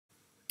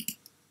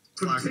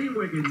from Team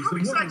Wiggins. How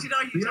excited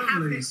are you to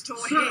have this tour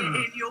here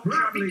in Yorkshire?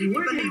 I mean, can you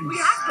believe we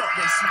have got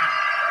this now?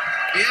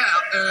 Yeah,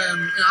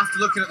 after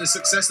looking at the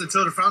success of the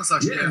Tour de France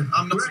last year,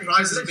 I'm not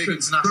surprised it's a big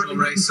international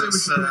race.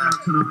 It's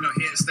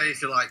here to stay,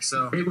 if you like.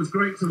 So it was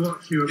great to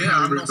watch you. Yeah,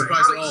 I'm not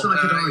surprised at all. Tour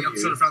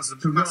de France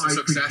is a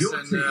massive success,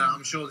 and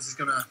I'm sure this is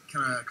going to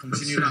kind of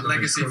continue that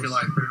legacy, if you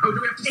like.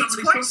 It's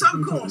quite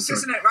some course,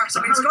 isn't it, Rash?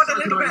 I mean, it's got a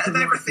little bit of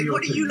everything.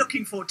 What are you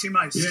looking forward to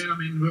most? Yeah, I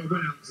mean, we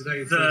went out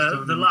today.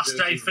 The last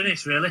day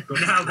finish, really.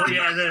 No, but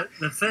yeah,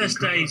 the first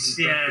day's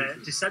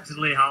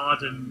deceptively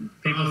hard, and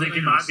people think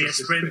it might be a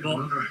sprint, but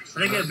I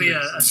think it'll be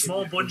a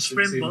small bunch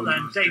sprint. But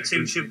then day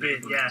 2 should be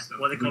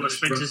what they call a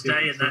sprinter's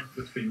day, and then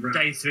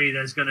day 3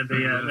 there's going to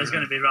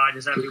be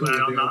riders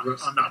everywhere on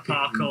that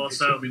parkour.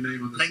 So I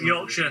think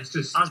Yorkshire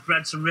has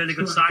bred some really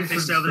good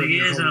cyclists over the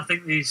years, and I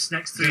think these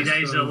next 3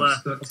 days will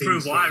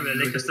prove why,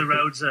 really, because the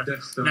roads are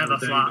never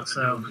flat.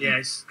 So yeah,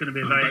 it's going to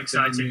be very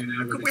exciting.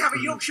 Could we have a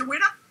Yorkshire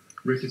winner?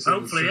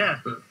 Hopefully, yeah.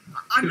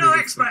 I'm no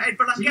expert, Ed,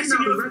 but I'm guessing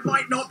you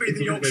might not be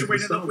the Yorkshire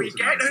winner that we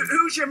get.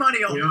 Who's your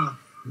money on?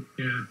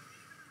 Yeah.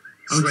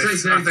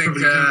 Swift. I think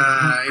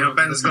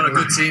Ben's got a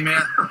good team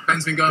here.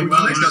 Ben's been going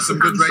well. He's got some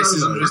good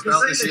races under his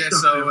belt this year.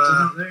 So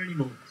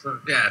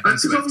yeah, Ben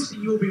Swift. Obviously,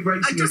 you'll be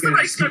racing. And does the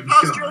race go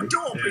past your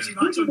door pretty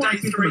much on day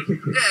 3?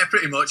 Yeah,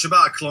 pretty much.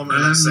 About a kilometre,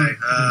 let's say,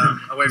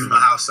 away from my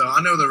house. So I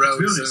know the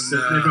roads,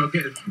 and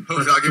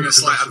hopefully I'll give you a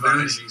slight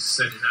advantage.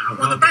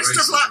 Well, the best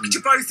of luck to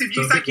both of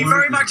you. Thank you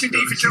very much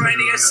indeed for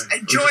joining us.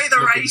 Enjoy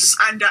the race,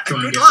 and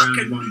good luck.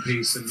 And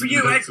for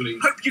you, Ed,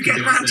 hope you get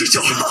round it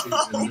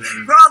all.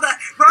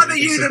 Rather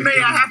you than me,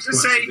 I have to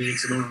say.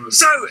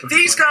 So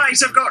these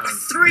guys have got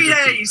 3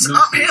 days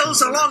up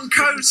hills, along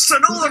coasts,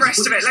 and all the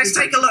rest of it. Let's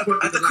take a look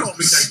at the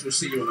course. We'll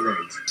see you on the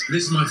road.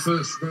 This is my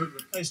first road.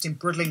 Post in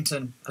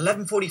Bridlington,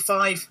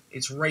 11:45.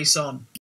 It's race on.